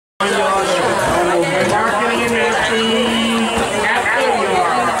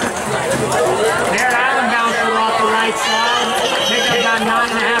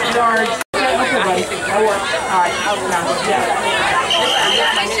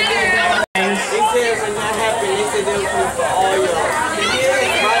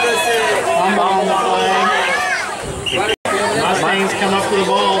Fumble on the play. Mustangs come up to the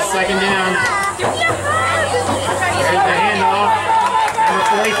ball, second down. There's the handoff. Number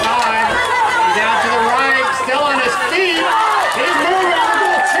 45. He's out to the right, still on his feet. He's moving to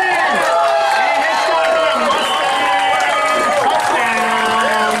the 10. And it's going to be a Mustang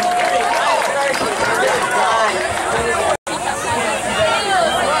touchdown.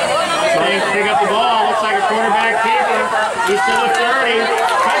 Mustangs pick up the ball. Looks like a quarterback keeper. He's to the 30.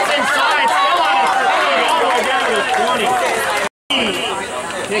 Cuts inside, still on his feet. All the way down to the 20.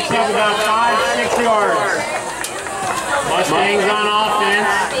 Picks up about 5-6 yards. Mustangs on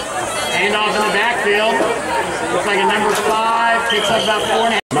offense. Handoff in the backfield. Looks like a number 5. Picks up about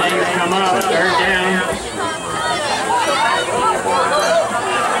 4.5. Mustangs come up. Third down.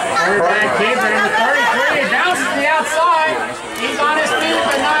 Quarterback keeper, number 33. Bounces to the outside. He's on his feet,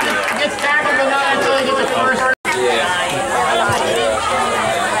 but not gets tackled, but not until he gets the first.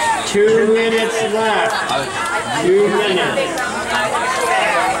 2 minutes left. 2 minutes.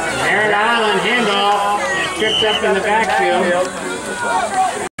 Merritt Island handoff is tripped up in the backfield.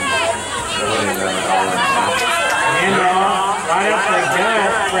 Handoff right up the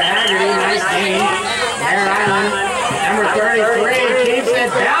gut for Haggerty. Nice gain. Merritt Island, number 33, keeps it,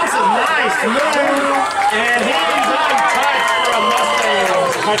 bounces, nice move, and he's untouched for a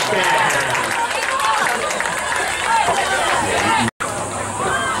Mustangs touchdown.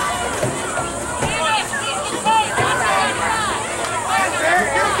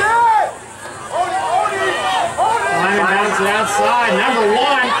 Outside, number 1,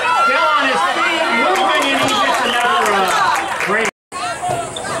 still on his feet, moving, and he gets another break.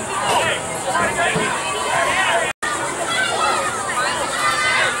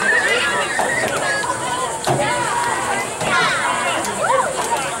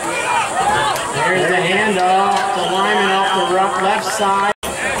 There's the handoff to Lyman off the left side.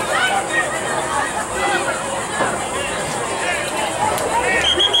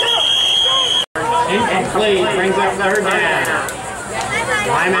 Incomplete, brings up third down.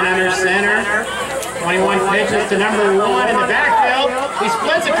 Lyman under center. 21 pitches to number 1 in the backfield. He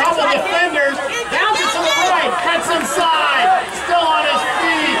splits a couple defenders. Bounces to the right. Cuts inside. Still on his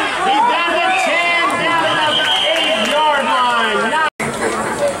feet. He's down to 10. Down to the 8-yard line.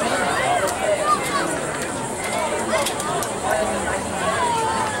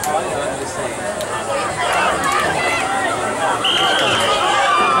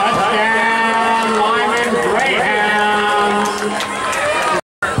 Touchdown, Lyman Greyhounds.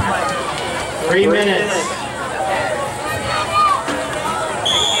 3 minutes.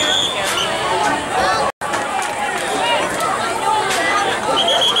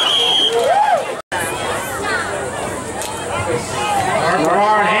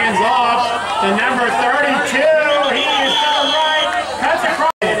 Gerard hands off to number 32. He is to the right. Cuts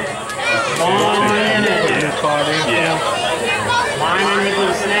across. 1 minute. Lyman with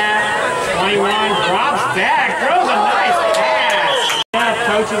the snap. 21 drops back. Throws a nice pass.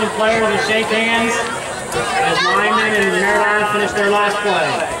 Coaches and players to shake hands as Lyman and Merritt Island finish their last play.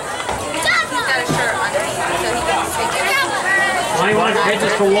 21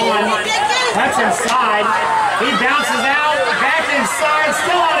 pitches to 1. Cuts inside. He bounces out. Back inside.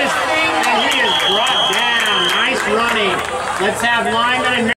 Still on his feet. And he is brought down. Nice running. Let's have Lyman and